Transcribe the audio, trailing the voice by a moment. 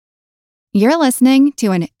You're listening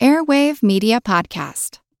to an Airwave Media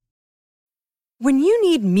Podcast. When you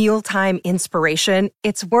need mealtime inspiration,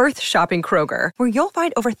 it's worth shopping Kroger, where you'll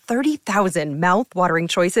find over 30,000 mouth-watering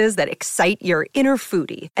choices that excite your inner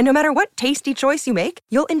foodie. And no matter what tasty choice you make,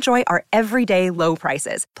 you'll enjoy our everyday low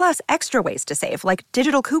prices, plus extra ways to save, like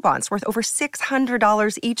digital coupons worth over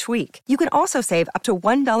 $600 each week. You can also save up to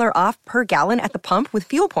 $1 off per gallon at the pump with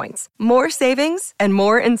fuel points. More savings and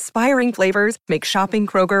more inspiring flavors make shopping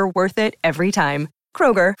Kroger worth it every time.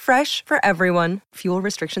 Kroger, fresh for everyone. Fuel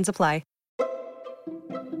restrictions apply.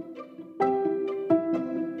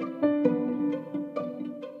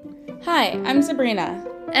 Hi, I'm Sabrina.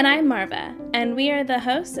 And I'm Marva, and we are the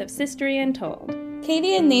hosts of Sistery Untold.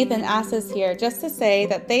 Katie and Nathan asked us here just to say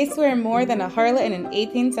that they swear more than a harlot in an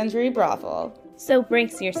 18th century brothel. So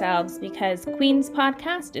brace yourselves, because Queen's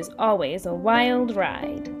podcast is always a wild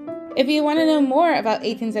ride. If you want to know more about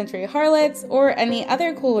 18th century harlots or any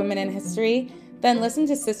other cool women in history, then listen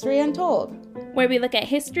to Sistery Untold, where we look at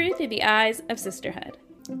history through the eyes of sisterhood.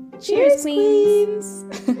 Cheers, Queens!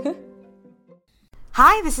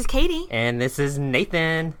 Hi, this is Katie. And this is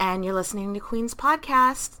Nathan. And you're listening to Queen's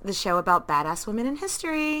Podcast, the show about badass women in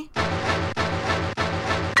history.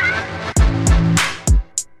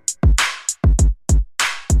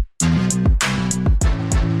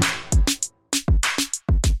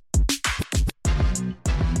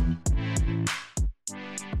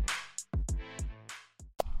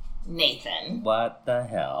 Nathan. What the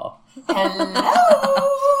hell? Hello.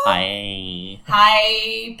 Hi.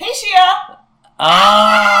 Hypatia.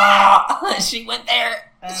 Ah! She went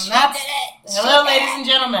there. And she that's did it. Hello, ladies and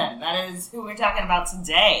gentlemen. That is who we're talking about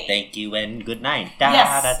today. Thank you and good night.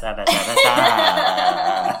 Yes. Da, da, da, da,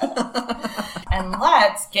 da. And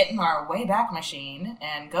let's get in our Wayback Machine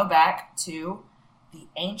and go back to the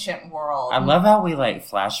ancient world. I love how we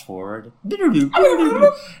flash forward.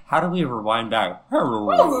 How do we rewind back?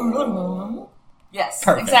 Yes,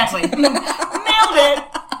 Perfect. Exactly. Nailed it.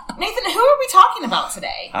 Nathan, who are we talking about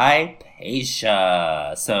today?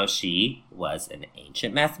 Hypatia. So she was an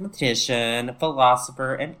ancient mathematician,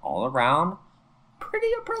 philosopher, and all-around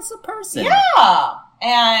pretty impressive person. Yeah.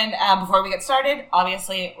 And before we get started,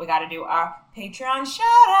 obviously, we got to do our Patreon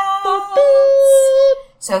shout-outs.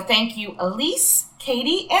 So thank you, Elise,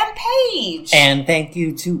 Katie, and Paige. And thank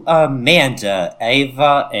you to Amanda,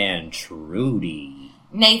 Ava, and Trudy.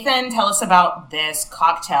 Nathan, tell us about this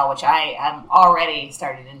cocktail, which I am already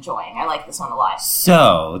started enjoying. I like this one a lot.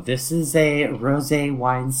 So, this is a rosé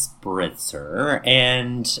wine spritzer,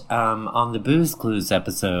 and on the Booze Clues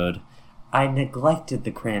episode, I neglected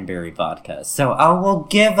the cranberry vodka. So, I will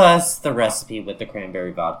give us the recipe with the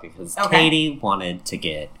cranberry vodka, because Katie wanted to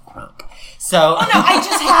get crunk. So, oh no, I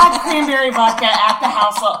just had cranberry vodka at the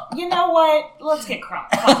house. So, you know what? Let's get crunk.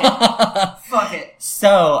 Fuck it.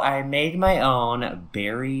 So, I made my own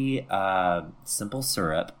berry simple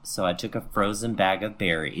syrup. So, I took a frozen bag of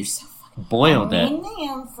berries, boiled it. And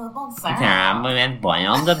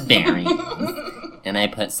boiled the berries. And I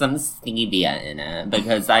put some stevia in it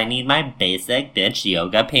because I need my basic bitch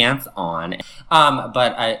yoga pants on.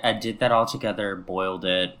 But I did that all together, boiled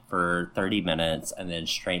it for 30 minutes, and then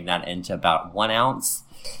strained that into about 1 ounce.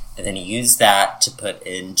 And then used that to put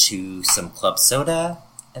into some club soda,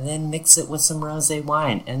 and then mix it with some rosé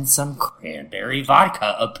wine and some cranberry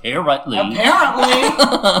vodka, apparently.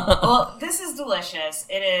 Well, this is delicious.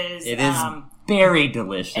 It is very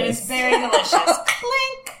delicious. It is very delicious.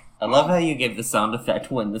 Clink! I love how you give the sound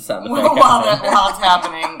effect when the sound effect while it's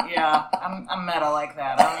happening. Yeah, I'm meta like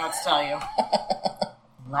that. I don't know what to tell you.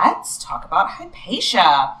 Let's talk about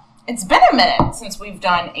Hypatia. It's been a minute since we've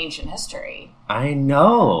done ancient history. I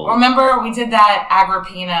know. Remember, we did that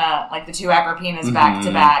Agrippina, the two Agrippinas back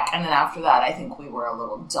to back, and then after that, I think we were a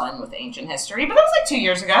little done with ancient history, but that was 2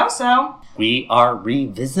 years ago, so... We are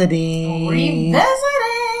revisiting.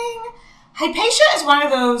 Hypatia is one of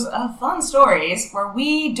those fun stories where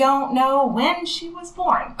we don't know when she was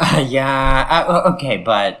born. Okay,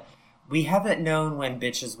 but we haven't known when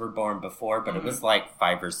bitches were born before, but it was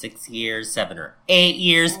 5 or 6 years, 7 or 8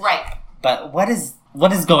 years. Right. But what is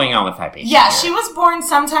going on with Hypatia? Yeah, she was born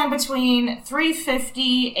sometime between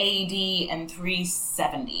 350 AD and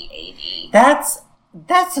 370 AD.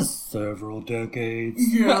 That's a several decades.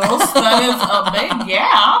 Yes, that is a big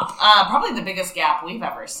gap. Probably the biggest gap we've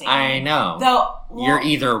ever seen. I know. Though you're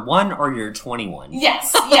either 1 or you're 21.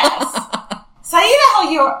 Yes. Saida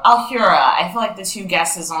Al-Hura, I feel like the two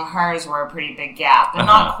guesses on hers were a pretty big gap, but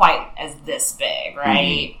not quite as this big,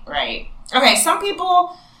 right? Mm-hmm. Right. Okay, some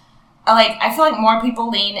people, I feel like more people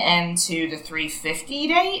lean into the 350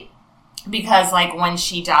 date, because, when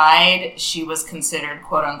she died, she was considered,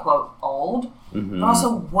 quote-unquote, old. Mm-hmm. But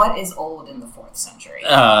also, what is old in the 4th century?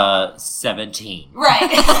 17. Right.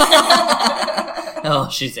 Oh,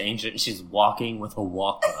 she's ancient. She's walking with a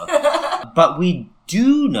walker. But we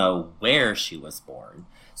do know where she was born.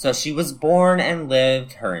 So she was born and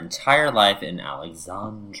lived her entire life in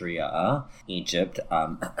Alexandria, Egypt.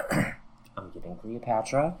 I'm getting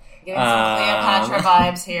Cleopatra. Getting some Cleopatra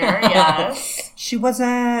vibes here, yes. She was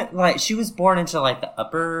born into, like, the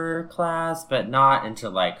upper class, but not into,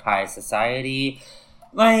 like, high society.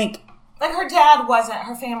 Like her dad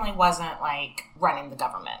her family wasn't, like, running the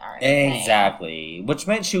government or anything. Exactly. Which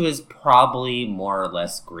meant she was probably more or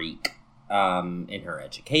less Greek. In her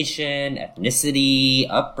education, ethnicity,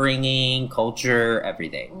 upbringing, culture,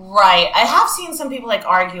 everything. Right. I have seen some people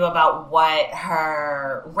argue about what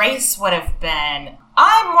her race would have been.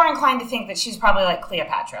 I'm more inclined to think that she's probably like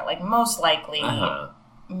Cleopatra, most likely,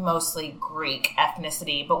 mostly Greek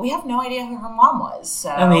ethnicity, but we have no idea who her mom was.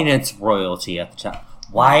 So I mean, it's royalty at the time.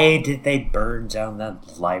 Why did they burn down the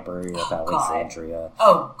Library of Alexandria?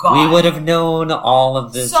 Oh, God. We would have known all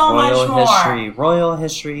of this so royal history. Royal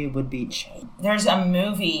history would be changed. There's a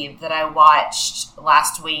movie that I watched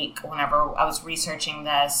last week whenever I was researching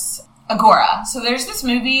this. Agora. So there's this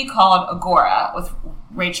movie called Agora with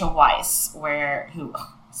Rachel Weisz,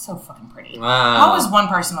 so fucking pretty. Wow. How is one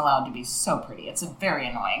person allowed to be so pretty? It's very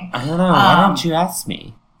annoying. I don't know. Why don't you ask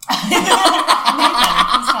me? Nathan,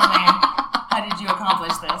 please tell me. How did you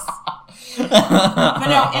accomplish this? But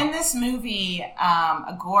no, in this movie,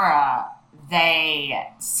 Agora, they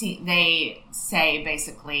say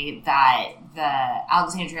basically that the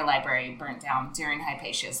Alexandria Library burnt down during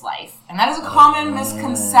Hypatia's life. And that is a common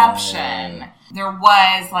misconception. There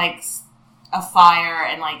was a fire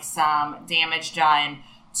and some damage done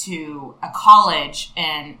to a college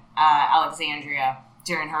in Alexandria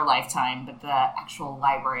during her lifetime, but the actual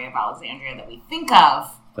Library of Alexandria that we think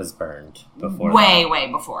of was burned before. Way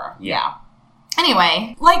before. Yeah.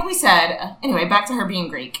 Anyway, back to her being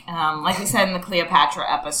Greek. Like we said in the Cleopatra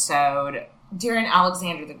episode, during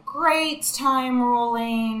Alexander the Great's time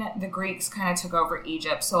ruling, the Greeks kind of took over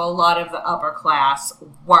Egypt, so a lot of the upper class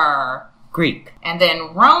were Greek. And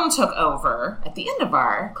then Rome took over at the end of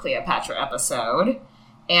our Cleopatra episode,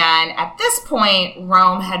 and at this point,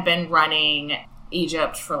 Rome had been running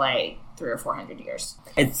Egypt for 300 or 400 years.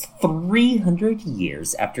 It's 300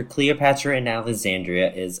 years after Cleopatra and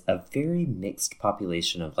Alexandria is a very mixed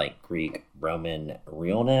population of Greek, Roman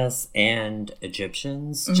realness and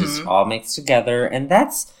Egyptians just all mixed together. And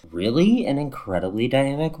that's really an incredibly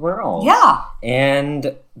dynamic world. Yeah.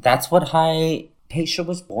 And that's what Hypatia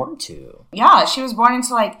was born to. Yeah, she was born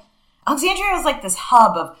into Alexandria was this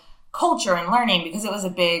hub of culture and learning because it was a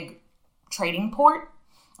big trading port.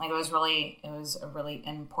 It was a really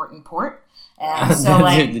important port. And so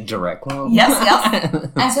the direct quote. Yes.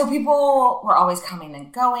 And so people were always coming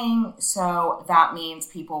and going. So that means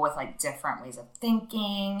people with different ways of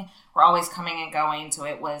thinking were always coming and going. So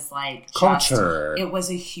it was culture. It was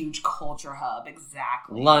a huge culture hub.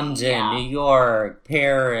 Exactly. London, New York,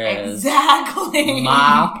 Paris. Exactly.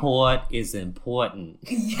 My port is important.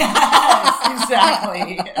 Yes,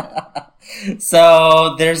 exactly.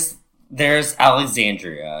 So there's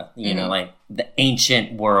Alexandria, you know, the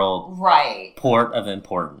ancient world port of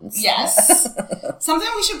importance. Yes. Something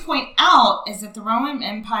we should point out is that the Roman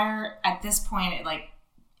Empire at this point,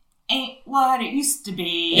 ain't what it used to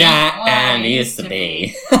be. Yeah, and it used to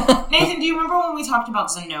be. Nathan, do you remember when we talked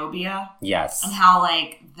about Zenobia? Yes. And how,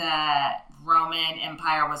 the Roman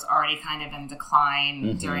Empire was already kind of in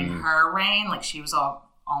decline during her reign? She was all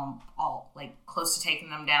close to taking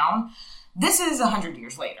them down. This is 100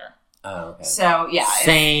 years later. Oh, okay. So, yeah.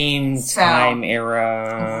 Same time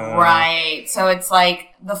era. Right. So it's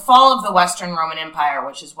the fall of the Western Roman Empire,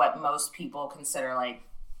 which is what most people consider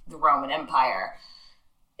the Roman Empire,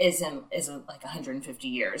 is 150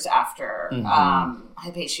 years after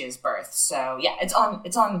Hypatia's birth. So, yeah, it's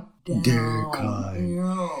on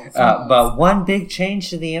down. But one big change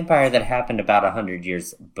to the empire that happened about 100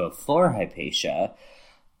 years before Hypatia,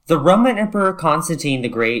 the Roman Emperor Constantine the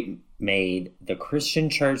Great made the Christian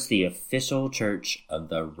church the official church of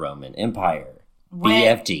the Roman Empire.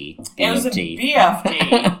 BFD. It was a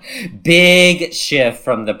BFD. Big shift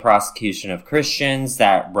from the prosecution of Christians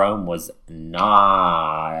that Rome was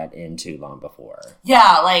not into long before.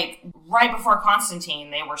 Yeah, right before Constantine,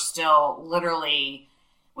 they were still literally...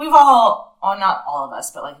 We've all, not all of us,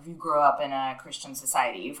 but if you grew up in a Christian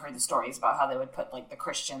society, you've heard the stories about how they would put the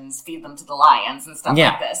Christians, feed them to the lions and stuff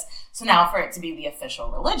like this. So now for it to be the official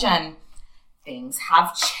religion, things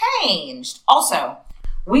have changed. Also,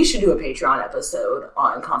 We should do a Patreon episode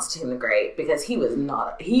on Constantine the Great because he was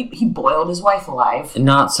not... He boiled his wife alive.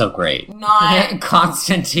 Not so great. Not...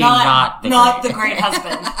 Constantine, not the great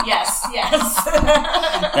husband. Yes.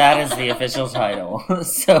 That is the official title.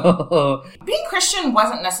 So... Being Christian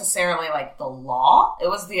wasn't necessarily, like, the law. It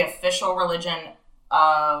was the official religion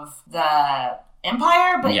of the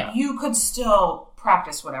empire, but you could still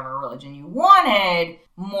practice whatever religion you wanted,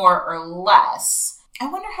 more or less. I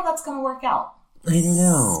wonder how that's going to work out. I don't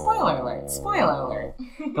know. Spoiler alert.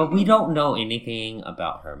 But we don't know anything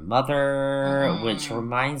about her mother, which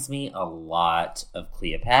reminds me a lot of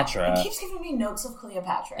Cleopatra. It keeps giving me notes of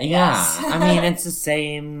Cleopatra. Yeah, Yes. I mean, it's the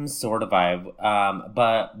same sort of vibe.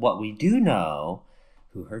 But what we do know,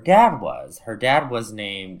 who her dad was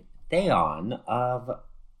named Theon of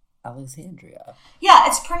Alexandria. Yeah,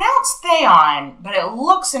 it's pronounced Theon, but it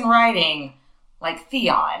looks in writing like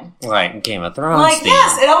Theon. Like Game of Thrones. Like,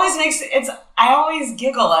 yes, it always makes... I always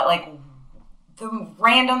giggle at, like, the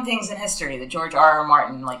random things in history that George R.R.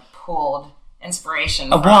 Martin, like, pulled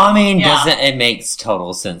inspiration from. Well, I mean, doesn't it makes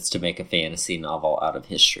total sense to make a fantasy novel out of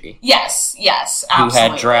history? Yes, absolutely. Who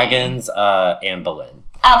had dragons, Anne Boleyn.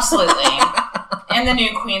 Absolutely. In the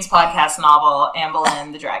new Queen's Podcast novel, Anne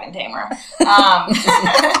Boleyn, the Dragon Tamer.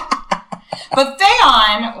 But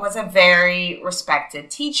Theon was a very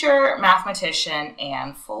respected teacher, mathematician,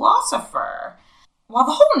 and philosopher. While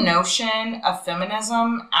the whole notion of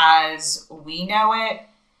feminism as we know it,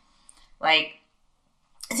 like,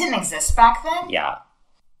 it didn't exist back then. Yeah.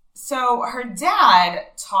 So her dad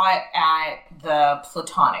taught at the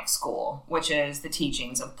Platonic school, which is the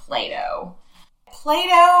teachings of Plato.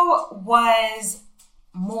 Plato was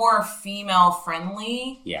more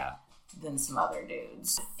female-friendly than some other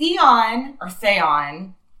dudes. Theon,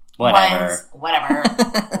 whatever,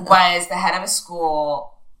 was the head of a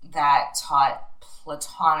school that taught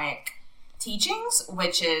Platonic teachings,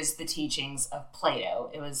 which is the teachings of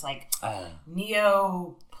Plato. It was like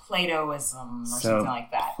Neo-Platoism or something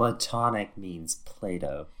like that. Platonic means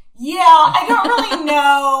Plato. Yeah, I don't really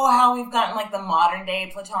know how we've gotten like the modern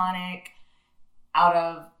day Platonic out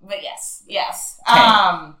of, but yes.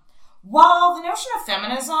 Okay. While the notion of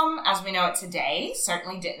feminism, as we know it today,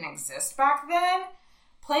 certainly didn't exist back then,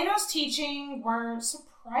 Plato's teaching were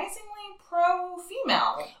surprisingly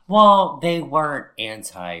pro-female. Well, they weren't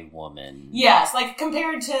anti-woman. Yes, like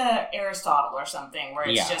compared to Aristotle or something, where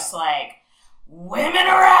it's just like, women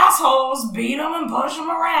are assholes, beat them and push them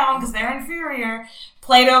around because they're inferior.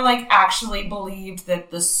 Plato, like, actually believed that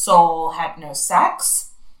the soul had no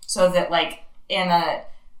sex, so that, like, men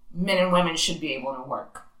and women should be able to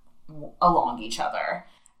work along each other.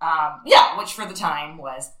 Which for the time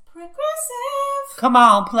was progressive. Come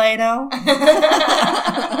on, Plato.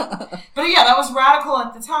 But yeah, that was radical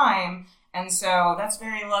at the time, and so that's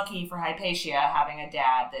very lucky for Hypatia having a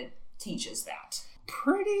dad that teaches that.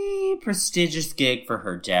 Pretty prestigious gig for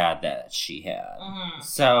her dad that she had.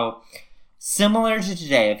 So, similar to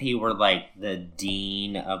today, if he were like the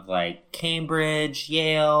dean of like Cambridge,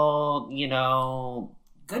 Yale, you know,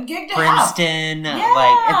 good gig to Princeton, have.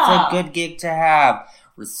 like it's a good gig to have.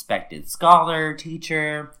 Respected scholar,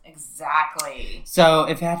 teacher. Exactly. So,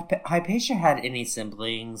 if Hypatia had any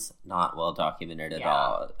siblings, not well documented at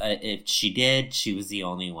all. If she did, she was the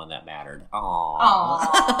only one that mattered.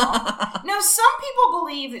 Aww. No, some people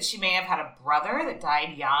believe that she may have had a brother that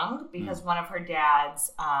died young because one of her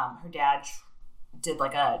dad's, did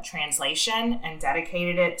like a translation and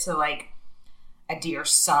dedicated it to like a dear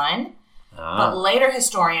son. But later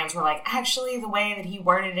historians were like, actually, the way that he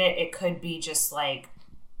worded it, it could be just like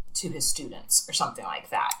to his students or something like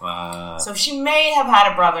that. So she may have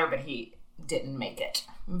had a brother, but he didn't make it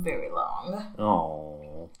very long.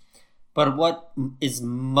 Oh. But what is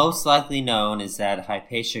most likely known is that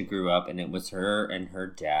Hypatia grew up and it was her and her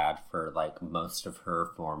dad for like most of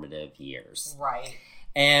her formative years. Right.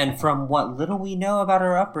 And from what little we know about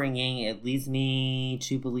her upbringing, it leads me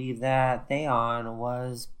to believe that Theon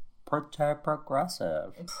was pretty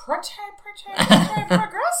progressive. Progressive.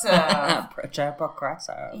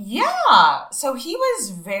 Yeah. So he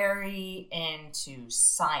was very into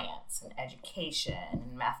science and education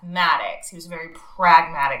and mathematics. He was a very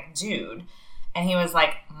pragmatic dude. And he was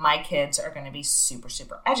like, my kids are going to be super,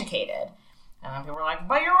 super educated. And then people were like,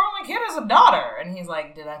 but your only kid is a daughter. And he's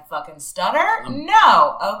like, did I fucking stutter?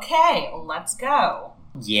 No. Okay, let's go.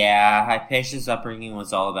 Yeah, Hypatia's upbringing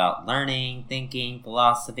was all about learning, thinking,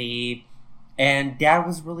 philosophy. And Dad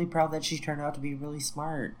was really proud that she turned out to be really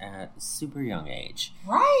smart at a super young age.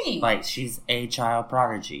 Right. Like, she's a child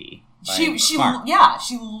prodigy. She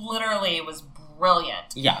literally was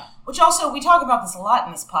brilliant. Yeah. Which also, we talk about this a lot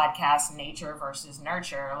in this podcast, nature versus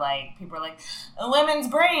nurture. Like, people are like, women's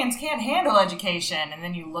brains can't handle education. And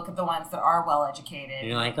then you look at the ones that are well-educated. And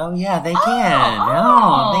you're like, oh, yeah, they can.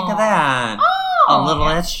 Oh, think of that. A little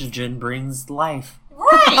estrogen brings life.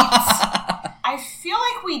 Right. I feel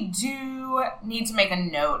like we do need to make a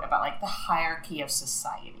note about, like, the hierarchy of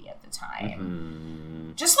society at the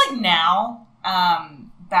time. Just like now,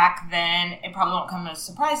 back then, it probably won't come as a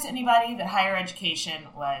surprise to anybody that higher education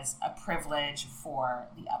was a privilege for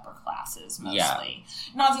the upper classes, mostly.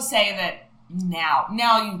 Yeah. Not to say that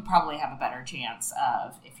now you probably have a better chance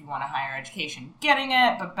of, if you want a higher education, getting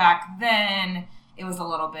it, but back then, it was a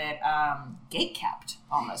little bit gate-kept,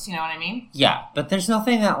 almost, you know what I mean? Yeah, but there's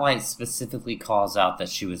nothing that, like, specifically calls out that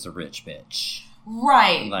she was a rich bitch.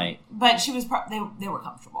 Right. Like, but she was, they were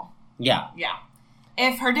comfortable. Yeah. Yeah.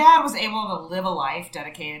 If her dad was able to live a life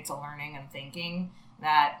dedicated to learning and thinking,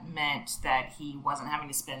 that meant that he wasn't having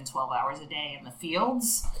to spend 12 hours a day in the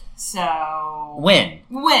fields. So Win.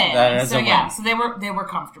 That is so a yeah, win. so they were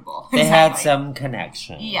comfortable. They had some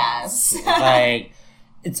connection. Yes. Like,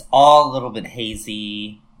 it's all a little bit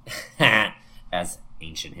hazy, as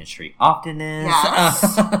ancient history often is.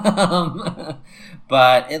 Yes.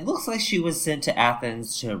 But it looks like she was sent to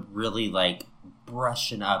Athens to really, like,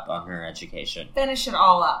 brushing up on her education. Finish it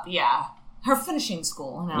all up, yeah. Her finishing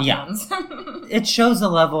school in Athens. Yeah. It shows a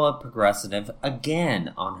level of progressive,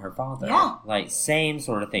 again, on her father. Yeah. Like, same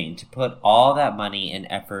sort of thing. To put all that money and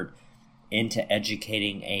effort into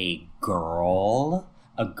educating a girl.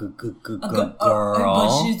 A good girl.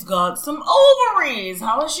 But she's got some ovaries.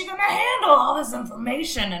 How is she going to handle all this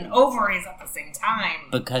information and ovaries at the same time?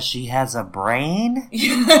 Because she has a brain.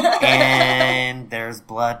 And there's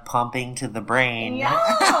blood pumping to the brain. Yes.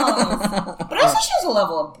 But also she has a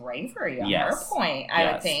level of bravery on her point,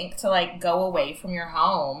 I would think, to, like, go away from your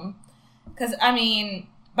home. Because, I mean,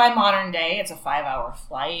 by modern day, it's a 5-hour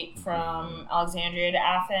flight from Alexandria to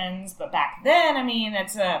Athens. But back then, I mean,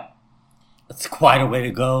 it's quite a way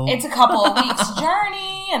to go. It's a couple of weeks'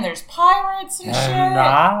 journey, and there's pirates and shit. And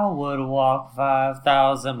I would walk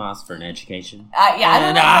 5,000 miles for an education. Yeah, I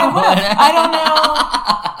don't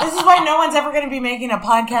know. This is why no one's ever going to be making a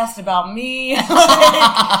podcast about me.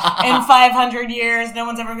 Like, in 500 years, no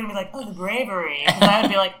one's ever going to be like, oh, the bravery. Because I would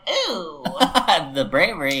be like, ooh. The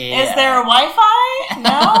bravery. Is there a Wi-Fi? No,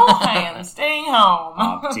 I am staying home.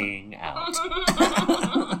 Opting out.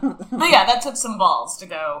 But yeah, that took some balls to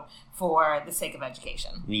go for the sake of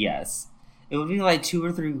education. Yes. It would be like 2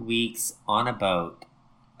 or 3 weeks on a boat,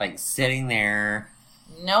 like sitting there.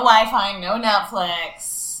 No Wi-Fi, no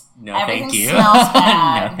Netflix. No, Everything thank you. Smells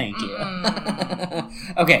bad. No, thank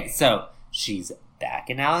you. Okay, so she's back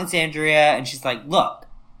in Alexandria, and she's like, look,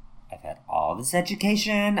 I've had all this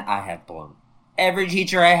education. I have blown every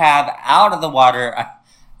teacher I have out of the water. I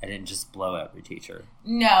didn't just blow every teacher.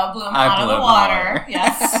 No, blew them out of the water.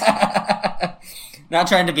 Yes. Not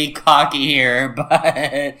trying to be cocky here,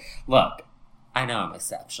 but look, I know I'm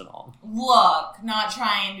exceptional. Look, not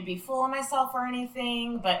trying to be full of myself or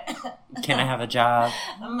anything, but... Can I have a job?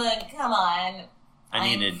 But come on. I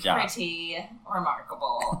need a job. Pretty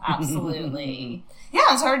remarkable. Absolutely.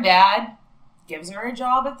 Yeah, so her dad gives her a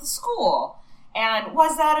job at the school. And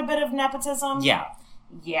was that a bit of nepotism? Yeah.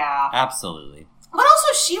 Yeah. Absolutely. But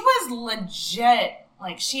also, she was legit,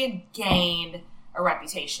 like, she had gained a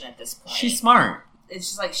reputation at this point. She's smart. It's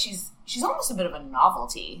just like, she's almost a bit of a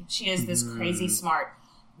novelty. She is this crazy smart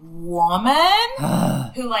woman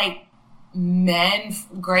who, like, men,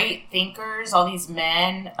 great thinkers, all these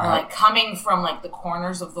men are, like, coming from, like, the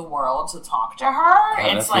corners of the world to talk to her. I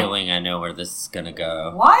have it's a feeling I know where this is going to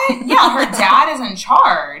go. What? Yeah, her dad is in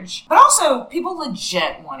charge. But also, people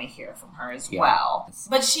legit want to hear from her as well.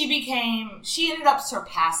 But she ended up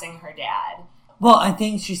surpassing her dad. Well, I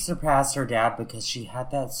think she surpassed her dad because she had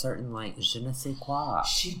that certain, like, je ne sais quoi.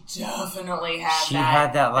 She definitely had She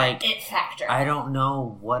had that, like, it factor. I don't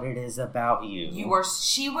know what it is about you. People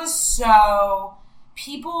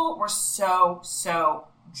were so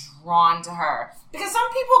drawn to her. Because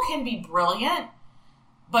some people can be brilliant,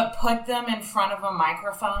 but put them in front of a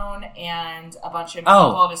microphone and a bunch of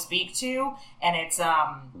people to speak to, and it's,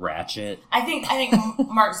 ratchet. I think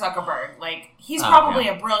Mark Zuckerberg, like, he's probably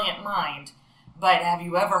a brilliant mind, but have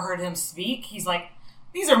you ever heard him speak? He's like,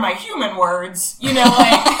 these are my human words, you know,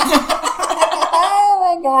 like...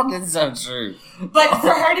 Oh my God, that's so true. But for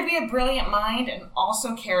her to be a brilliant mind and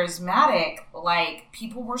also charismatic, like,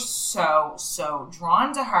 people were so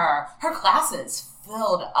drawn to her. Her classes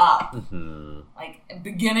filled up. Mm-hmm. Like,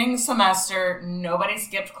 beginning semester, nobody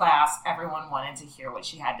skipped class. Everyone wanted to hear what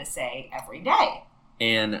she had to say every day.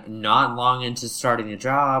 And not long into starting the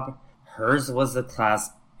job, hers was the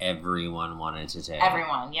class everyone wanted to take.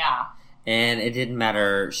 Everyone, yeah. And it didn't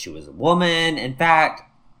matter she was a woman. In fact,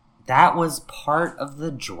 that was part of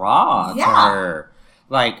the draw to her.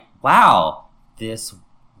 Like, wow, this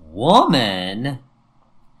woman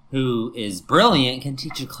who is brilliant can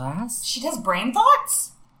teach a class? She does brain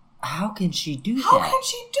thoughts? How can she do that? How can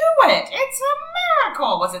she do it? It's a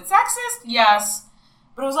miracle. Was it sexist? Yes.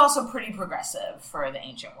 But it was also pretty progressive for the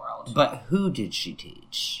ancient world. But who did she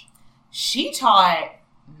teach? She taught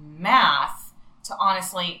math to,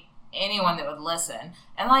 honestly, anyone that would listen.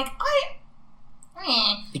 And, like,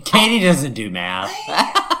 Katie doesn't do math.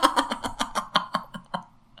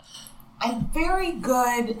 I'm very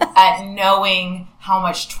good at knowing how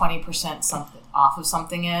much 20% something off of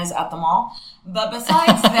something is at the mall. But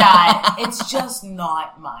besides that, it's just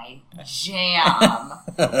not my jam.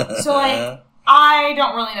 So, like, I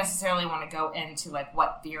don't really necessarily want to go into, like,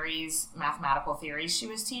 what theories, mathematical theories she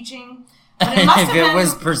was teaching. But it must have been... If it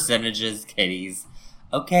was percentages, Katie's,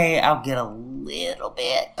 okay, I'll get a little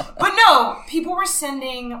bit. But no, people were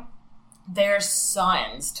sending their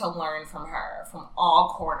sons to learn from her from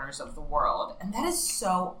all corners of the world. And that is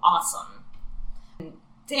so awesome. And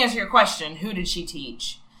to answer your question, who did she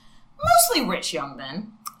teach? Mostly rich young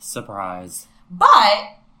men. Surprise.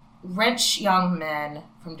 But rich young men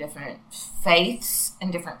from different faiths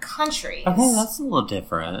and different countries. Okay, that's a little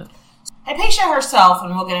different. Hypatia herself,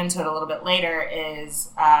 and we'll get into it a little bit later,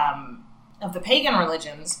 is of the pagan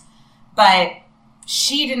religions, but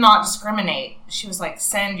she did not discriminate. She was like,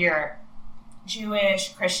 send your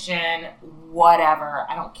Jewish, Christian, whatever.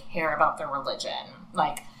 I don't care about their religion.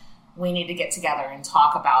 Like, we need to get together and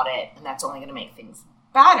talk about it, and that's only going to make things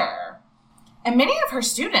better. And many of her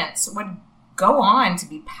students would go on to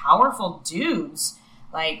be powerful dudes,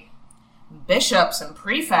 like bishops and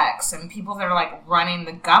prefects and people that are like running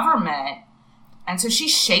the government. And so she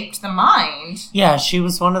shaped the mind. Yeah, she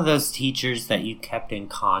was one of those teachers that you kept in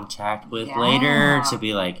contact with later to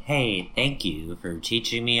be like, hey, thank you for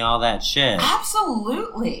teaching me all that shit.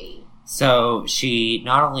 Absolutely. So she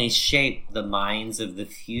not only shaped the minds of the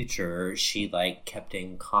future, she like kept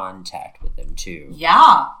in contact with them too.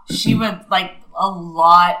 Yeah, she would like a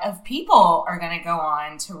lot of people are going to go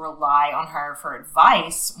on to rely on her for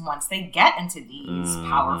advice once they get into these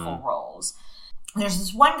powerful roles. There's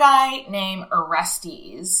this one guy named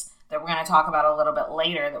Orestes that we're going to talk about a little bit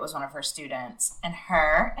later that was one of her students. And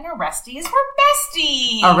her and Orestes were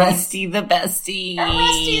besties. Orestes the bestie.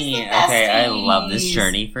 Orestes the bestie. Okay, I love this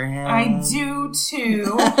journey for him. I do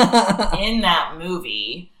too. In that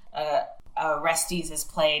movie, Orestes is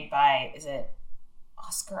played by, is it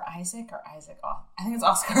Oscar Isaac or Isaac? I think it's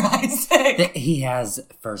Oscar Isaac. He has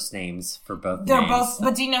first names for both They're names. both,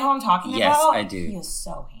 but do you know who I'm talking about? Yes, I do. He is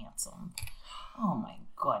so handsome. Oh my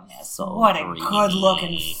goodness. So what a dreamy. good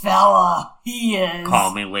looking fella he is.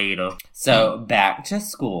 Call me later. So back to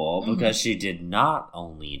school, because she did not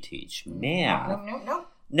only teach math. No.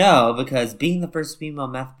 No, because being the first female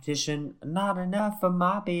mathematician, not enough for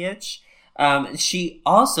my bitch. She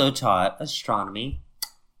also taught astronomy.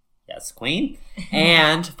 Yes, queen.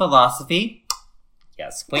 And philosophy.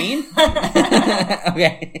 Yes, queen.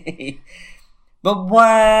 Okay. But what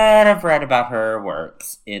I've read about her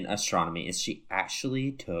works in astronomy is she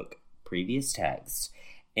actually took previous texts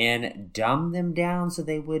and dumbed them down so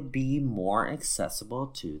they would be more accessible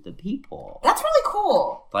to the people. That's really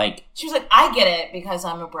cool. Like, she was like, I get it because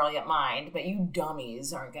I'm a brilliant mind, but you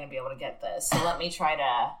dummies aren't going to be able to get this. So let me try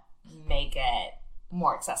to make it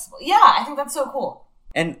more accessible. Yeah, I think that's so cool.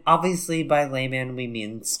 And obviously by layman we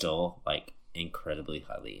mean still, like, incredibly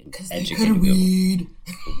highly educated. Could read.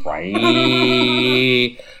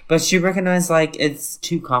 Right. But she recognized, like, it's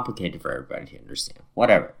too complicated for everybody to understand.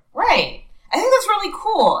 Whatever. Right. I think that's really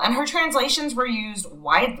cool. And her translations were used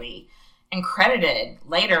widely and credited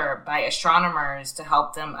later by astronomers to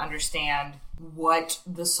help them understand what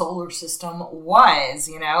the solar system was,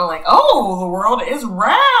 you know? Like, oh, the world is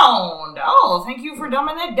round. Oh, thank you for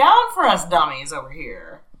dumbing it down for us dummies over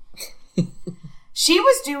here. She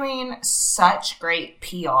was doing such great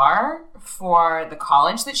PR for the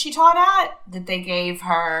college that she taught at that they gave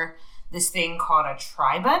her this thing called a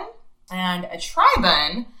tribun. And a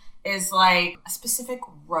tribun is like a specific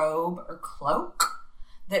robe or cloak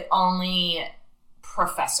that only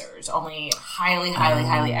professors, only highly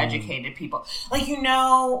educated people. Like, you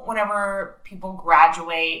know, whenever people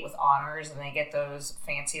graduate with honors and they get those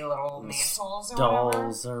fancy little mantles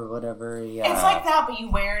or whatever. Yeah. It's like that, but you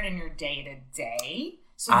wear it in your day-to-day.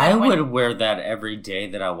 So I would wear that every day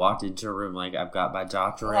that I walked into a room, like, I've got my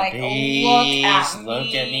doctorate. Like, look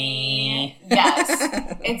at me.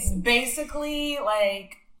 Yes. It's basically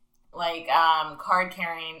like like,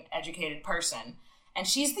 card-carrying, educated person. And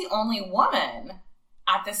she's the only woman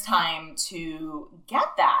at this time to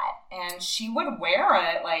get that. And she would wear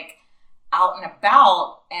it, like, out and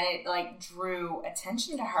about, and it, like, drew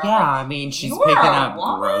attention to her. Yeah, like, I mean, she's picking up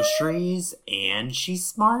groceries, and she's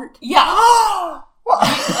smart. Yeah.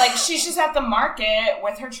 Like, she's just at the market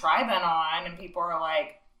with her tri-band on, and people are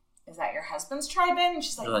like, is that your husband's tri-band? And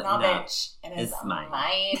she's like, no, bitch. It is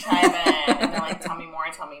my tri-band. And they're like, tell me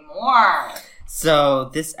more. So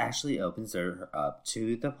this actually opens her up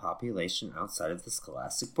to the population outside of the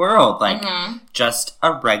scholastic world. Like, just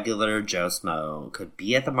a regular Joe Smo could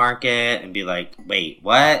be at the market and be like, wait,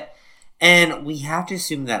 what? And we have to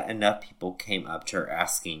assume that enough people came up to her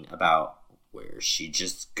asking about where she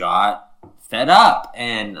just got fed up.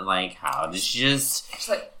 And, like, how did she just... She's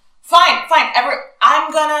like, fine.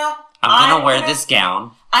 I'm gonna wear this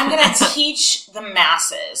gown. I'm gonna teach the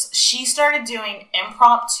masses. She started doing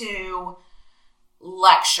impromptu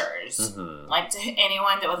lectures, like, to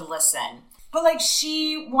anyone that would listen. But, like,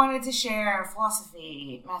 she wanted to share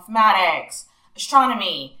philosophy, mathematics,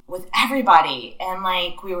 astronomy with everybody. And,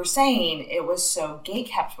 like we were saying, it was so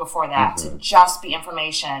gatekept before that to just be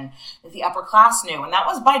information that the upper class knew. And that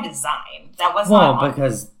was by design. That was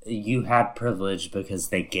because you had privilege because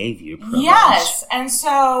they gave you privilege. Yes. And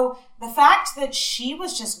so the fact that she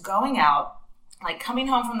was just going out, like, coming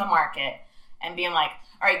home from the market and being like,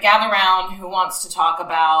 all right, gather around, who wants to talk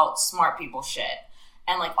about smart people shit?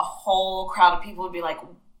 And, like, a whole crowd of people would be like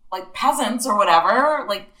peasants or whatever,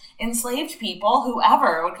 like, enslaved people,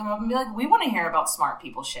 whoever, would come up and be like, we want to hear about smart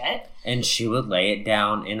people shit. And she would lay it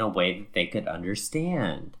down in a way that they could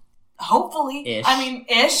understand. Hopefully. Ish. I mean,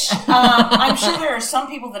 ish. I'm sure there are some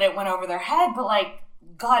people that it went over their head, but, like,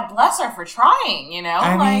 God bless her for trying, you know?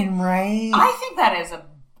 I mean, right? I think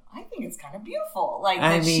it's kind of beautiful. Like,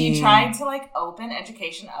 that she tried to, like, open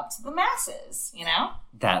education up to the masses, you know?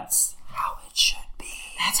 That's how it should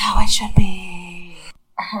be.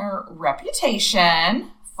 Her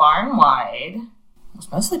reputation, far and wide,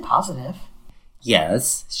 was mostly positive.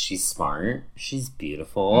 Yes, she's smart. She's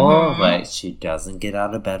beautiful. But she doesn't get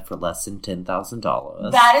out of bed for less than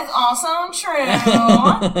 $10,000. That is also true.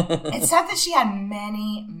 It said that she had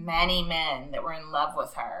many, many men that were in love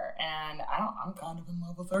with her. And I'm kind of in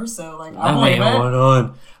love with her, so, like, I believe it. Hold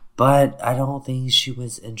on. But I don't think she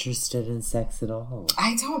was interested in sex at all.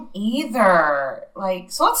 I don't either.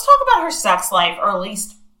 Like, so let's talk about her sex life, or at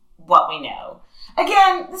least what we know.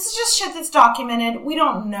 Again, this is just shit that's documented. We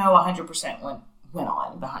don't know 100% what went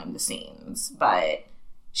on behind the scenes, but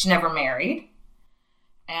she never married.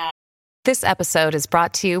 And This episode is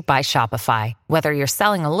brought to you by Shopify. Whether you're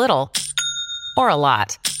selling a little or a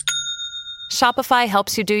lot, Shopify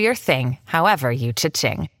helps you do your thing, however you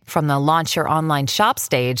cha-ching. From the launch your online shop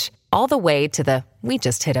stage, all the way to the we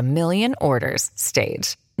just hit 1 million orders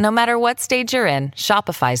stage. No matter what stage you're in,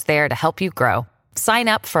 Shopify's there to help you grow. Sign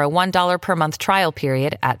up for a $1 per month trial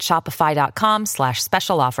period at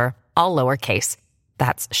shopify.com/special offer, all lowercase.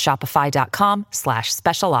 That's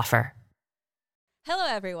shopify.com/special offer. Hello,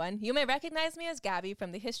 everyone. You may recognize me as Gabby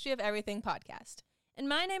from the History of Everything podcast. And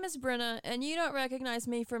my name is Brenna, and you don't recognize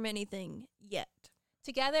me from anything yet.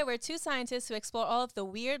 Together, we're two scientists who explore all of the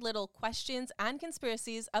weird little questions and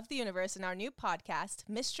conspiracies of the universe in our new podcast,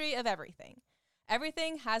 Mystery of Everything.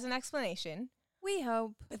 Everything has an explanation. We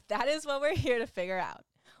hope. But that is what we're here to figure out.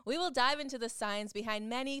 We will dive into the science behind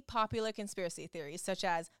many popular conspiracy theories, such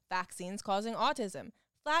as vaccines causing autism,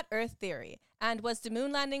 flat earth theory, and was the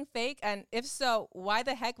moon landing fake? And if so, why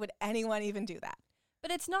the heck would anyone even do that?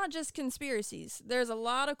 But it's not just conspiracies. There's a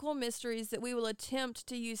lot of cool mysteries that we will attempt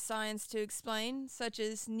to use science to explain, such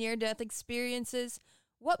as near-death experiences,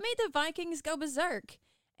 what made the Vikings go berserk,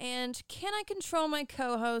 and can I control my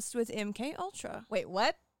co-host with MK Ultra? Wait,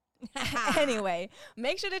 what? Anyway,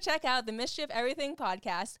 make sure to check out the Mystery of Everything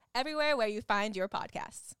podcast everywhere where you find your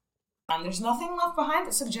podcasts. There's nothing left behind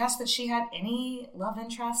that suggests that she had any love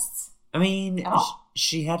interests. I mean,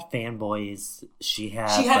 she had fanboys. She had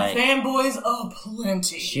fanboys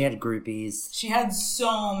aplenty. She had groupies. She had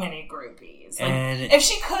so many groupies. Like, and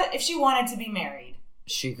if she wanted to be married,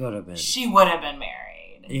 she could have been. She would have been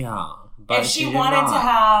married. Yeah, but if she wanted to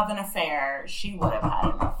have an affair, she would have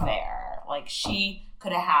had an affair. Like, she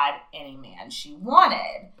could have had any man she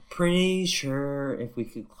wanted. Pretty sure if we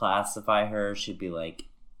could classify her, she'd be like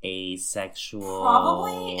asexual.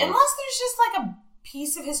 Probably, unless there's just like a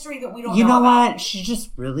piece of history that we don't know. You know about. what? She just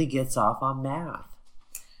really gets off on math.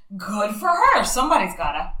 Good for her. Somebody's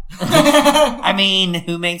gotta. I mean,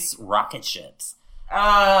 who makes rocket ships?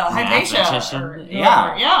 Hypatia.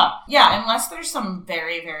 Yeah, unless there's some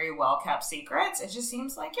very, very well-kept secrets, it just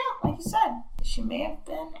seems like, yeah, like you said, she may have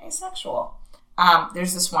been asexual.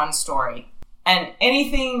 There's this one story, and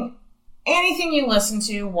anything you listen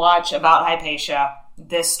to, watch about Hypatia,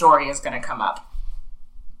 this story is going to come up.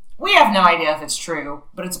 We have no idea if it's true,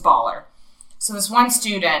 but it's baller. So this one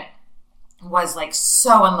student was like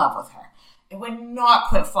so in love with her. It would not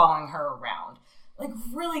quit following her around. Like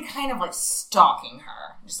really kind of like stalking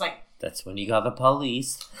her. Just like... That's when you got the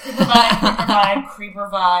police. Creeper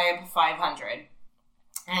vibe, 500.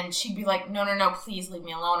 And she'd be like, no, please leave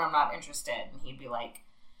me alone. I'm not interested. And he'd be like,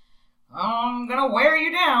 I'm gonna wear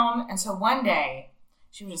you down. And so one day,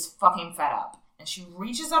 she was just fucking fed up. And she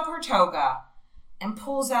reaches up her toga and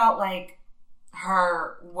pulls out like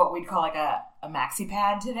her, what we'd call like a maxi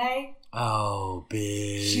pad today. Oh,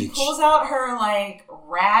 bitch. She pulls out her like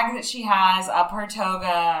rag that she has up her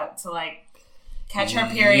toga to like catch her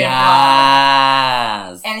period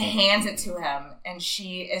blood and hands it to him. And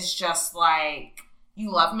she is just like,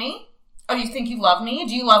 you love me? Oh, you think you love me?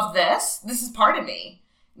 Do you love this? This is part of me.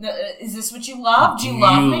 Is this what you love? Do you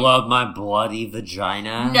love me? Do you love my bloody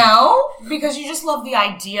vagina? No, because you just love the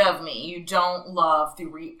idea of me. You don't love the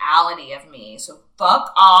reality of me. So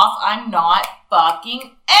fuck off. I'm not fucking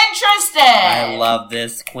interested. I love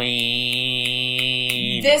this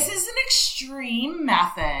queen. This is an extreme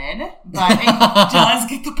method, but it does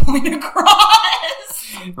get the point across.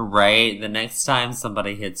 Right? The next time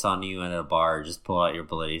somebody hits on you at a bar, just pull out your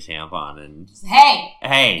bloody tampon and... Hey!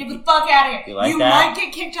 Get the fuck out of here. You like you that? Might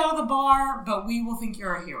get kicked out of the bar, but we will think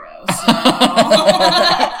you're a hero, so...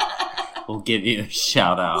 We'll give you a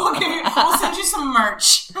shout out. We'll send you some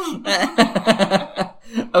merch.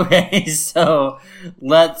 Okay, so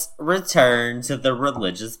let's return to the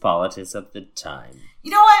religious politics of the time.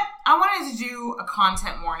 You know what? I wanted to do a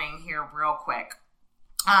content warning here real quick.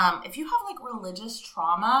 If you have like religious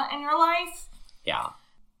trauma in your life, yeah,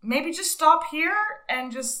 maybe just stop here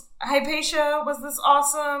and just Hypatia was this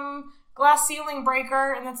awesome glass ceiling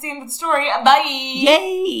breaker, and that's the end of the story. Bye.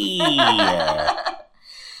 Yay!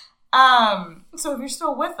 So if you're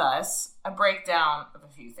still with us, a breakdown of a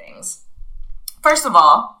few things. First of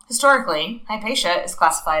all, historically, Hypatia is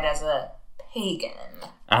classified as a pagan.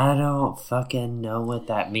 I don't fucking know what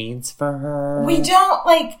that means for her. We don't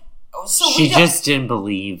like. So she just didn't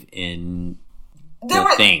believe in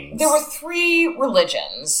things. There were three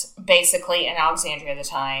religions, basically, in Alexandria at the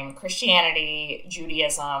time. Christianity,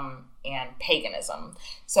 Judaism, and paganism.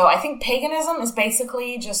 So I think paganism is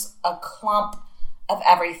basically just a clump of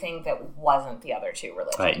everything that wasn't the other two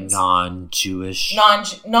religions. Like non-Jewish.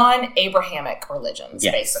 Non-Abrahamic religions,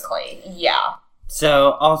 yes. Basically. Yeah.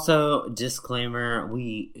 So, also, disclaimer,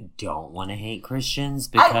 we don't want to hate Christians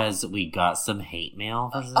because we got some hate mail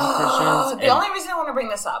from Christians. The only reason I want to bring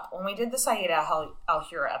this up, when we did the Sayyida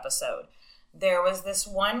al-Hura episode, there was this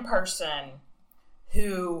one person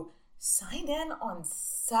who signed in on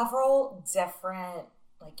several different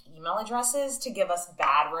email addresses to give us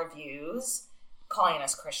bad reviews, calling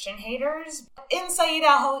us Christian haters. In Sayyida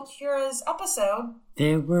al-Hura's episode,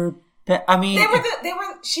 they were...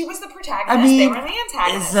 she was the protagonist. They were the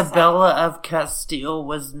antagonists. Isabella of Castile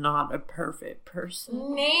was not a perfect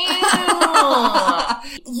person. No.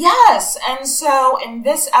 Yes, and so in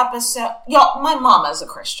this episode, my mama's a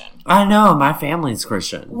Christian. I know, my family's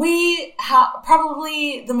Christian. We have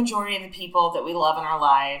probably the majority of the people that we love in our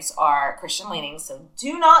lives are Christian leaning, so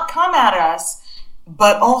do not come at us.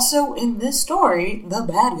 But also in this story, the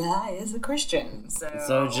bad guy is a Christian.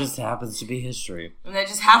 So it just happens to be history. And that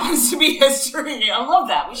just happens to be history. I love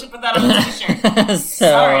that. We should put that on a t-shirt.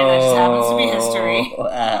 Sorry, that just happens to be history.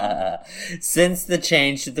 Since the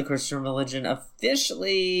change to the Christian religion,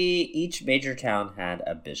 officially each major town had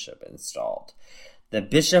a bishop installed. The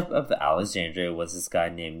bishop of Alexandria was this guy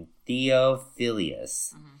named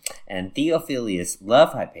Theophilus. Mm-hmm. And Theophilus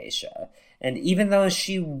loved Hypatia. And even though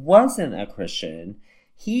she wasn't a Christian,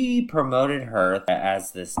 he promoted her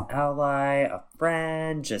as this ally, a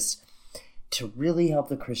friend, just to really help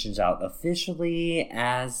the Christians out officially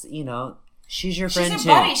as, she's your friend too. She's a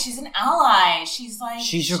buddy. She's an ally.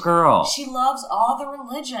 She's your girl. She loves all the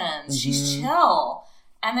religions. Mm-hmm. She's chill.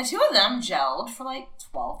 And the two of them gelled for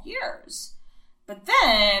 12 years. But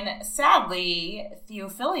then, sadly,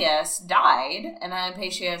 Theophilus died, and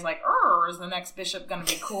Hypatia is is the next bishop going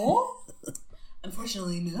to be cool?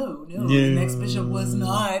 Unfortunately, no. The next bishop was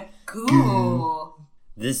not cool.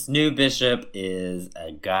 This new bishop is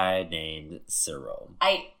a guy named Cyril.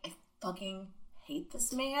 I fucking hate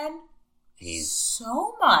this man. He's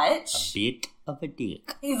so much. A bit of a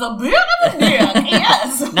dick. He's a bit of a dick,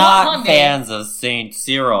 yes. not fans of Saint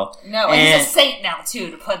Cyril. No, and he's a saint now,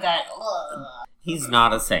 too, to put that... He's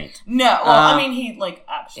not a saint. No, well, I mean, he's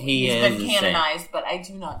been canonized, but I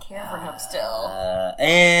do not care for him still.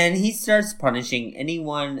 And he starts punishing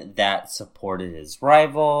anyone that supported his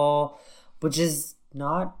rival, which is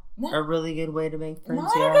not a really good way to make friends.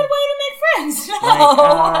 Not a good way to make friends,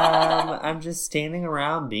 no. I'm just standing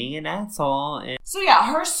around being an asshole. And so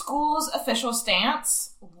yeah, her school's official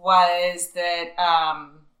stance was that,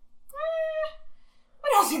 I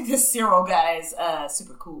don't think this Cyril guy is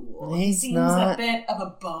super cool. He seems a bit of a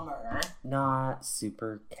bummer. Not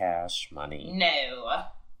super cash money. No.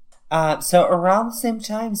 So around the same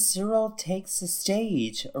time, Cyril takes the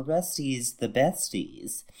stage. Orestes the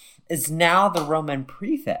Besties is now the Roman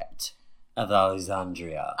prefect of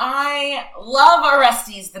Alexandria. I love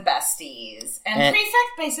Orestes the Besties. And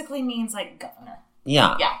prefect basically means, like, governor.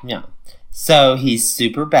 Yeah. So he's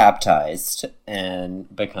super baptized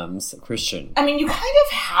and becomes a Christian. I mean, you kind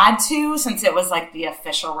of had to, since it was like the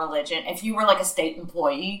official religion. If you were like a state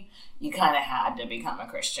employee, you kind of had to become a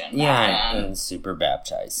Christian. Yeah, and super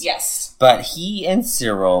baptized. Yes. But he and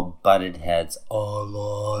Cyril butted heads a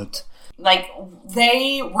lot. Like,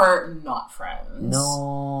 they were not friends.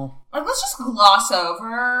 No. Like, let's just gloss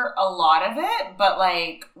over a lot of it, but,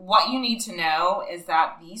 like, what you need to know is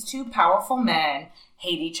that these two powerful men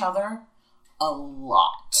hate each other a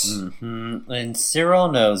lot. Mm-hmm. And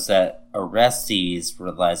Cyril knows that Orestes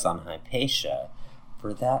relies on Hypatia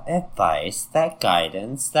for that advice, that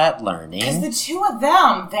guidance, that learning. Because the two of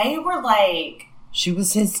them, they were like... She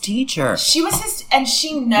was his teacher. And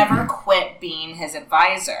she never quit being his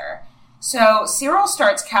advisor. So Cyril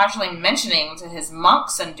starts casually mentioning to his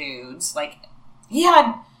monks and dudes, like, he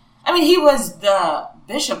was the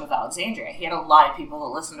bishop of Alexandria. He had a lot of people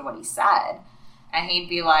that listened to what he said. And he'd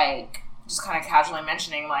be like, just kind of casually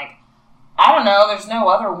mentioning, like, I don't know, there's no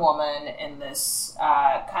other woman in this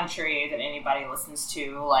country that anybody listens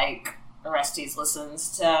to, like Orestes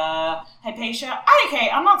listens to Hypatia.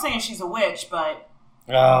 Okay, I'm not saying she's a witch, but...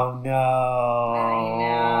 Oh, no. I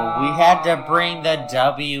know. We had to bring the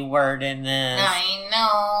W word in this. I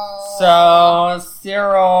know. So,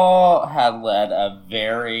 Cyril had led a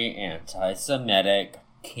very anti-Semitic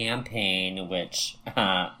campaign, which,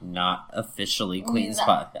 not officially Queen's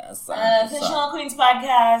Podcast. Official Queen's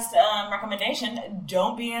Podcast recommendation,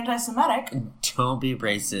 don't be anti-Semitic. Don't be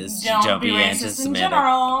racist. Don't be racist anti-Semitic. in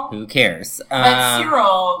general. Who cares? But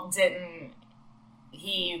Cyril didn't.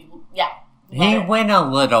 He went a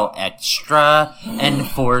little extra and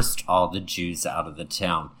forced all the Jews out of the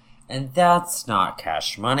town. And that's not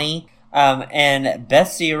cash money. And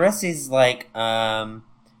Bestie Orestes is like,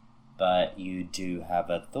 but you do have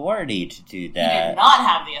authority to do that. He did not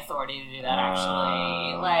have the authority to do that,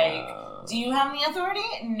 actually. Do you have the authority?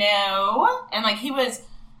 No. And, Orestes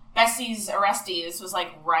was,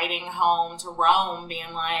 writing home to Rome,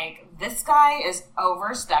 being like, this guy is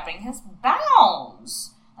overstepping his bounds.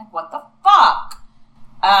 Like, what the fuck?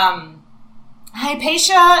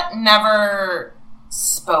 Hypatia never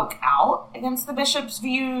spoke out against the bishop's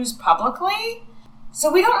views publicly. So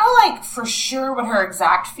we don't know, for sure what her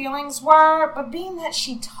exact feelings were, but being that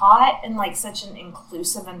she taught in, such an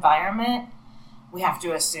inclusive environment, we have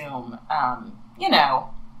to assume,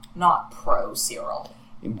 not pro-Cyril.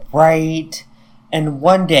 Right. And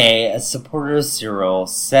one day, a supporter of Cyril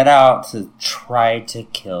set out to try to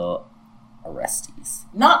kill Orestes.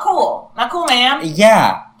 Not cool. Not cool, man.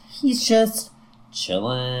 Yeah. He's just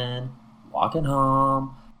chilling, walking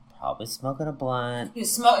home, probably smoking a blunt. He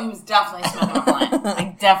was definitely smoking a blunt.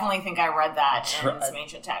 I definitely think I read that in some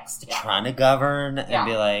ancient text. Yeah. Trying to govern and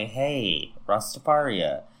be like, hey,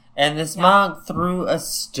 Rastafaria. And this monk threw a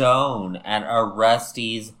stone at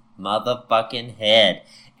Orestes' motherfucking head.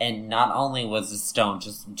 And not only was the stone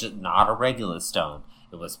just not a regular stone,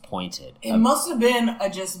 it was pointed. It must have been a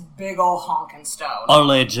just big old honking stone.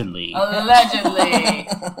 Allegedly.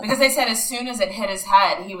 Because they said as soon as it hit his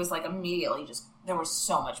head, he was immediately just, there was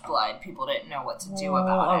so much blood. People didn't know what to do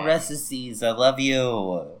about it. Orestes, I love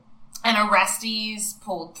you. And Orestes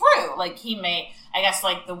pulled through. I guess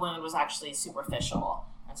the wound was actually superficial.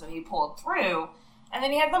 And so he pulled through. And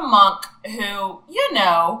then he had the monk who,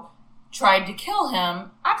 tried to kill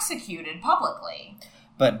him, executed publicly.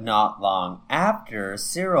 But not long after,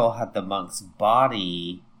 Cyril had the monk's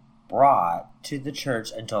body brought to the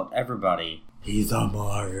church and told everybody, he's a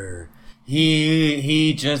martyr.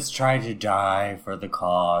 He just tried to die for the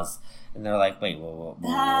cause. And they're like, wait, whoa.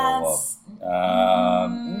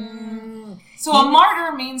 So a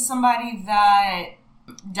martyr means somebody that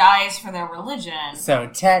dies for their religion. So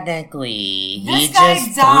technically, he This guy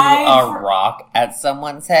just threw died a rock at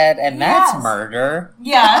someone's head, and that's murder.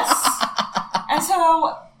 Yes. And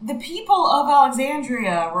so the people of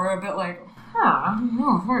Alexandria were a bit like, fucking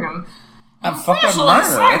murder.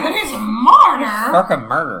 That he's a martyr. Fucking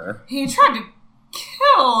murder. He tried to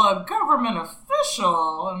kill a government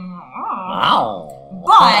official. And, Wow.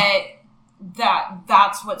 But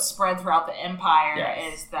that's what spread throughout the empire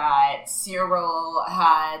is that Cyril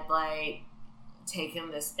had like taken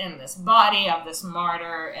this body of this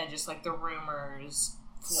martyr, and just like the rumors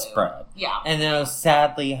spread. Yeah. And though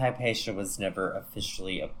sadly Hypatia was never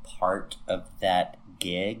officially a part of that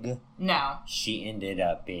gig. No. She ended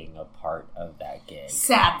up being a part of that gig.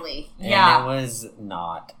 Sadly. And yeah. it was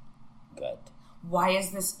not good. Why is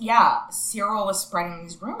this? Yeah, Cyril was spreading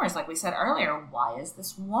these rumors, like we said earlier. Why is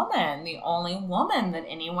this woman the only woman that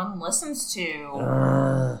anyone listens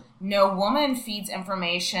to? No woman feeds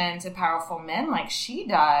information to powerful men like she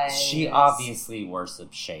does. She obviously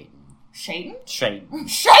worships Satan. Satan? Satan.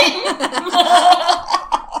 Satan!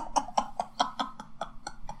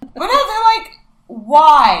 But no, they're like,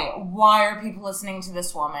 why? Why are people listening to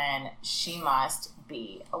this woman? She must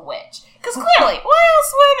be a witch. Because clearly, why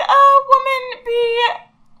else would a woman be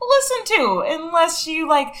listened to unless she,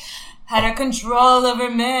 like, had a control over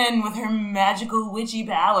men with her magical witchy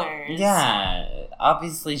powers? Yeah,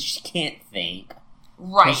 obviously she can't think.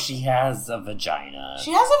 Right. 'Cause she has a vagina.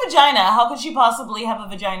 She has a vagina. How could she possibly have a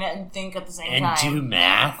vagina and think at the same time? And do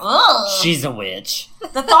math. Ugh. She's a witch.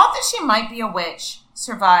 The thought that she might be a witch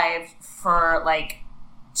survived for, like,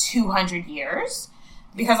 200 years.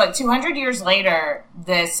 Because, like, 200 years later,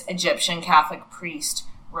 this Egyptian Catholic priest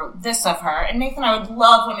wrote this of her. And, Nathan, I would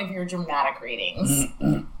love one of your dramatic readings.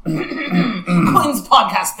 Queen's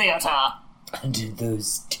Podcast Theater. And in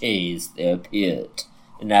those days there appeared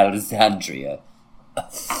in Alexandria a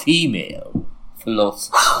female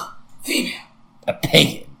philosopher. Female. A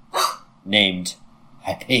pagan named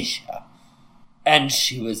Hypatia. And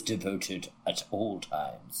she was devoted at all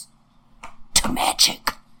times to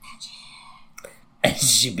magic. And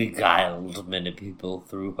she beguiled many people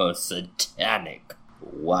through her satanic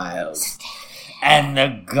wiles. And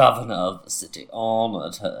the governor of the city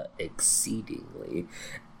honored her exceedingly,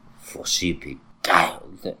 for she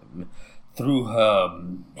beguiled them through her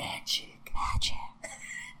magic.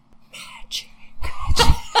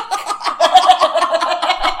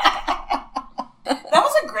 That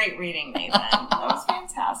was a great reading, Nathan. That was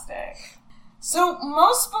fantastic. So,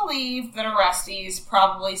 most believe that Orestes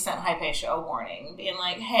probably sent Hypatia a warning, being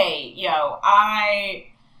like, hey,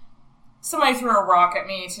 somebody threw a rock at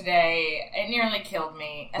me today, it nearly killed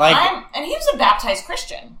me, and and he was a baptized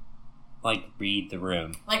Christian. Like, read the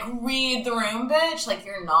room. Like, read the room, bitch. Like,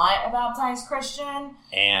 you're not a baptized Christian.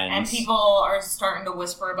 And people are starting to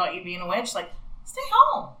whisper about you being a witch. Like, stay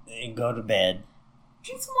home. And go to bed.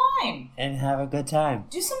 Drink some wine. And have a good time.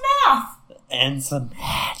 Do some math. And some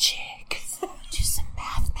magic. Do some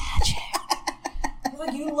math magic.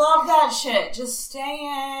 Like, you love that shit. Just stay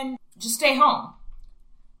home.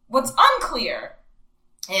 What's unclear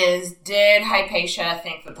is, did Hypatia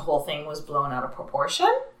think that the whole thing was blown out of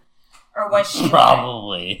proportion? Or was she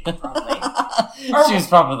probably. She was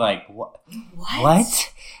probably like, what?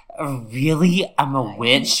 What? Really? I'm a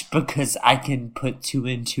witch because I can put 2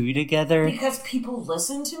 and 2 together? Because people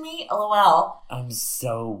listen to me? LOL. I'm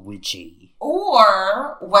so witchy.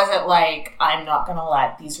 Or was it like, I'm not going to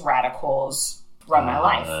let these radicals run my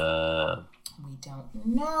life? We don't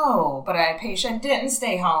know. But Hypatia didn't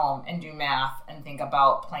stay home and do math and think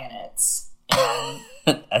about planets.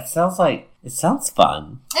 It sounds fun. It sounds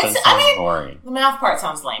boring. The math part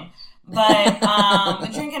sounds lame. But the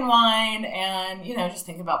drinking wine and, just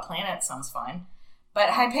thinking about planets sounds fun. But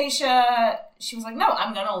Hypatia, she was like, no,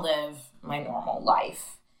 I'm going to live my normal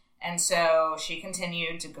life. And so she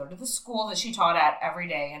continued to go to the school that she taught at every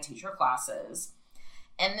day and teach her classes.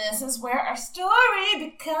 And this is where our story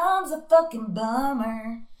becomes a fucking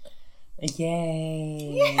bummer.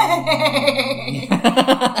 Yay. Yay.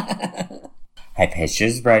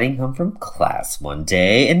 Hypatia's riding home from class one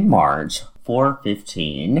day in March,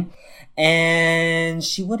 4:15, and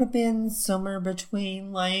she would have been somewhere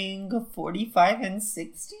between, 45 and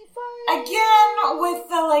 65? Again, with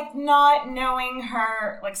the, not knowing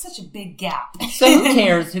her, such a big gap. So who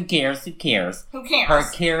cares? Who cares? Her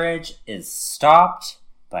carriage is stopped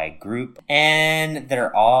by a group, and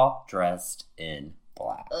they're all dressed in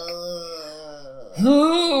black.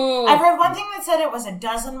 I've read one thing that said it was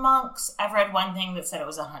 12 monks. I've read one thing that said it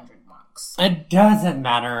was 100 monks. It doesn't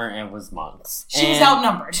matter. It was monks. She was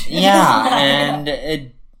outnumbered. Yeah,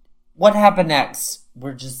 and what happened next?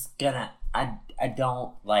 We're just gonna... I I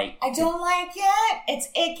don't like it. It's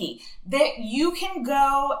icky. That you can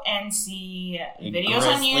go and see videos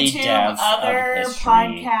on YouTube, other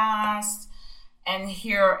podcasts, and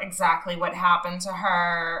hear exactly what happened to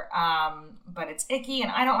her. But it's icky,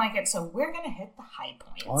 and I don't like it. So we're gonna hit the high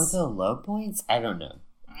points or the low points. I don't know.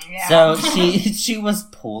 Yeah. So she was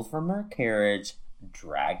pulled from her carriage,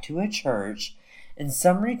 dragged to a church, and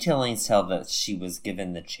some retellings tell that she was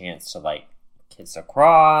given the chance to like kiss a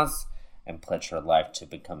cross and pledge her life to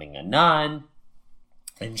becoming a nun,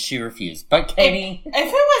 and she refused. But Katie, if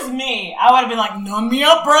it was me, I would have been like, "Nun me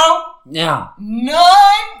up, bro." Yeah,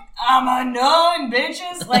 nun. I'm a nun,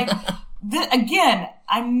 bitches. Like, again,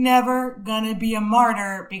 I'm never gonna be a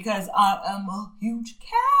martyr because I am a huge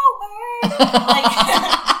coward. Like,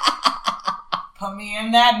 put me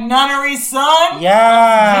in that nunnery, son.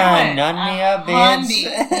 Yeah, nun me up, bitch.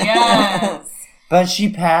 Yes. But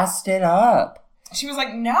she passed it up. She was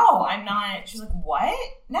like, "No, I'm not." She was like, "What?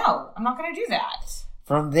 No, I'm not gonna do that."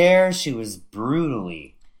 From there, she was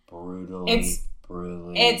brutally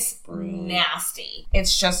It's nasty.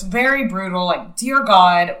 It's just very brutal. Like, dear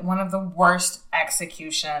God, one of the worst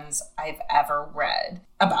executions I've ever read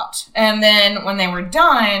about. And then when they were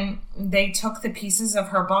done, they took the pieces of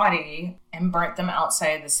her body and burnt them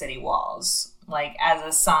outside the city walls. Like, as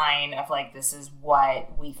a sign of, like, this is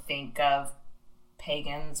what we think of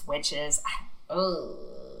pagans, witches.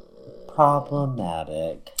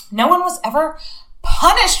 Problematic. No one was ever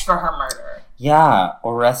punished for her murder. Yeah,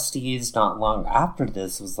 Orestes not long after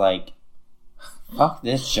this was like, fuck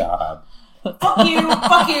this job. Fuck you,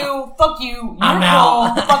 fuck you, fuck you. I'm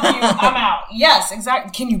out. Fuck you, I'm out. Yes,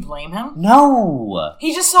 exactly. Can you blame him? No.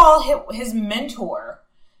 He just saw his mentor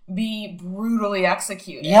be brutally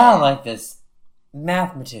executed. Yeah, like this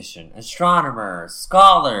mathematician, astronomer,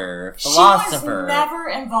 scholar, philosopher. She was never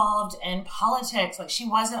involved in politics. Like, she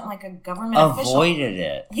wasn't like a government official. Avoided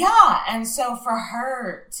it. Yeah, and so for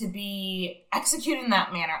her to be executed in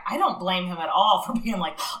that manner, I don't blame him at all for being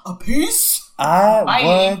like, a piece?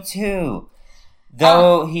 I would too.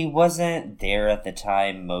 Though he wasn't there at the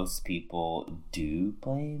time, most people do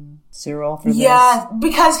blame Cyril for this. Yeah,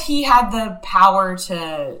 because he had the power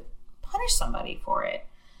to punish somebody for it.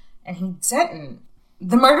 And he didn't.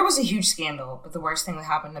 The murder was a huge scandal, but the worst thing that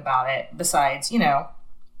happened about it, besides,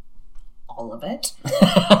 all of it,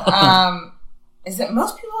 is that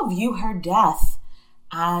most people view her death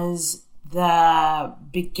as the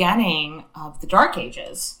beginning of the Dark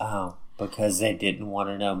Ages. Oh, because they didn't want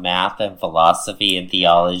to know math and philosophy and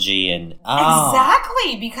theology and...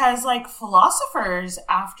 Exactly, because, like, philosophers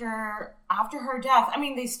after her death, I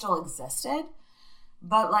mean, they still existed.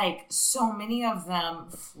 But, like, so many of them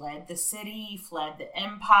fled the city, fled the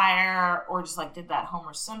empire, or just, like, did that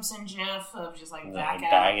Homer Simpson gif of just, like,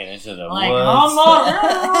 bagging into the like, woods. I'm not here.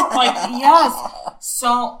 Like, yes.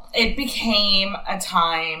 So it became a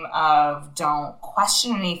time of don't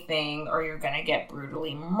question anything or you're going to get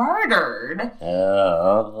brutally murdered.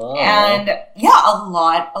 And, yeah, a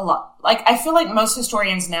lot. Like, I feel like most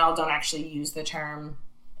historians now don't actually use the term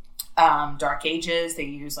Dark Ages. They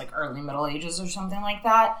use like early Middle Ages or something like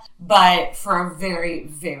that. But for a very,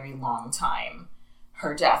 very long time,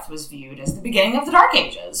 her death was viewed as the beginning of the Dark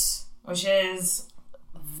Ages, which is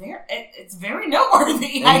it's very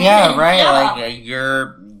noteworthy. Yeah, right. Yeah. Like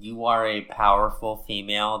you are a powerful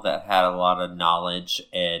female that had a lot of knowledge,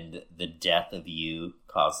 and the death of you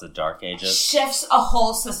caused the Dark Ages. Shifts a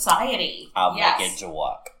whole society. I'll make it to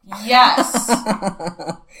walk. Yes.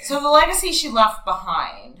 So the legacy she left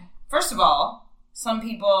behind. First of all, some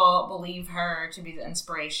people believe her to be the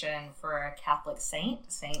inspiration for a Catholic saint,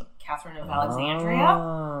 Saint Catherine of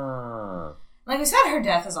Alexandria. Like we said, her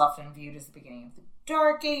death is often viewed as the beginning of the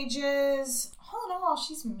Dark Ages. All in all,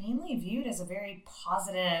 she's mainly viewed as a very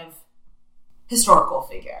positive historical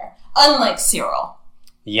figure, unlike Cyril.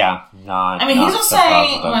 Yeah, not. I mean, he's a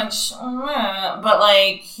saint, but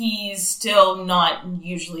like he's still not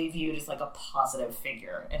usually viewed as like a positive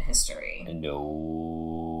figure in history.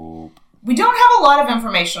 Nope. We don't have a lot of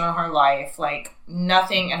information on her life, like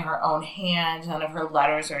nothing in her own hand, none of her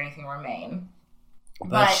letters or anything remain.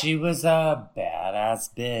 But she was a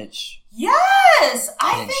badass bitch. Yes,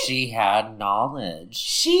 I think she had knowledge.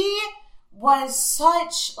 She was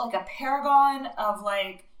such like a paragon of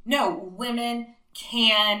like, no, women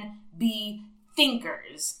can be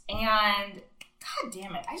thinkers. And god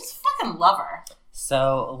damn it, I just fucking love her.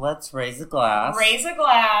 So let's raise a glass. Raise a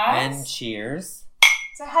glass. And cheers.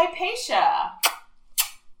 To Hypatia.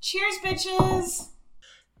 Cheers, bitches.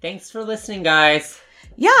 Thanks for listening, guys.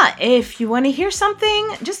 Yeah, if you want to hear something,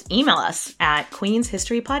 just email us at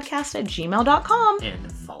queenshistorypodcast@gmail.com.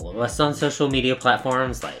 And follow us on social media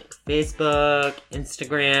platforms like Facebook,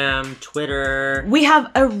 Instagram, Twitter. We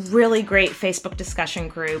have a really great Facebook discussion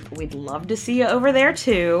group. We'd love to see you over there,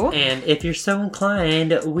 too. And if you're so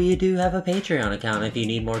inclined, we do have a Patreon account if you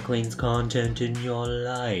need more Queens content in your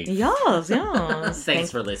life. Yes, yes.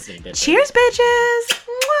 Thanks for listening, bitches. Cheers, bitches!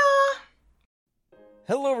 Mwah.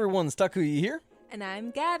 Hello, everyone. Stakuyi here. And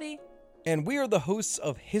I'm Gabby. And we are the hosts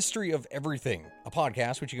of History of Everything, a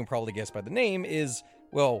podcast which you can probably guess by the name is,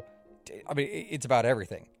 well, it's about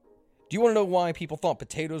everything. Do you want to know why people thought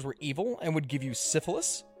potatoes were evil and would give you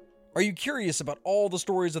syphilis? Are you curious about all the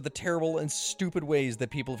stories of the terrible and stupid ways that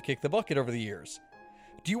people have kicked the bucket over the years?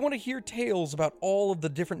 Do you want to hear tales about all of the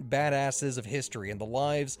different badasses of history and the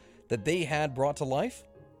lives that they had brought to life?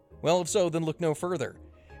 Well, if so, then look no further.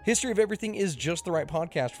 History of Everything is just the right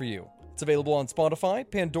podcast for you. It's available on Spotify,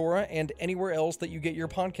 Pandora, and anywhere else that you get your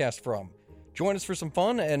podcast from. Join us for some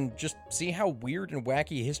fun and just see how weird and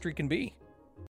wacky history can be.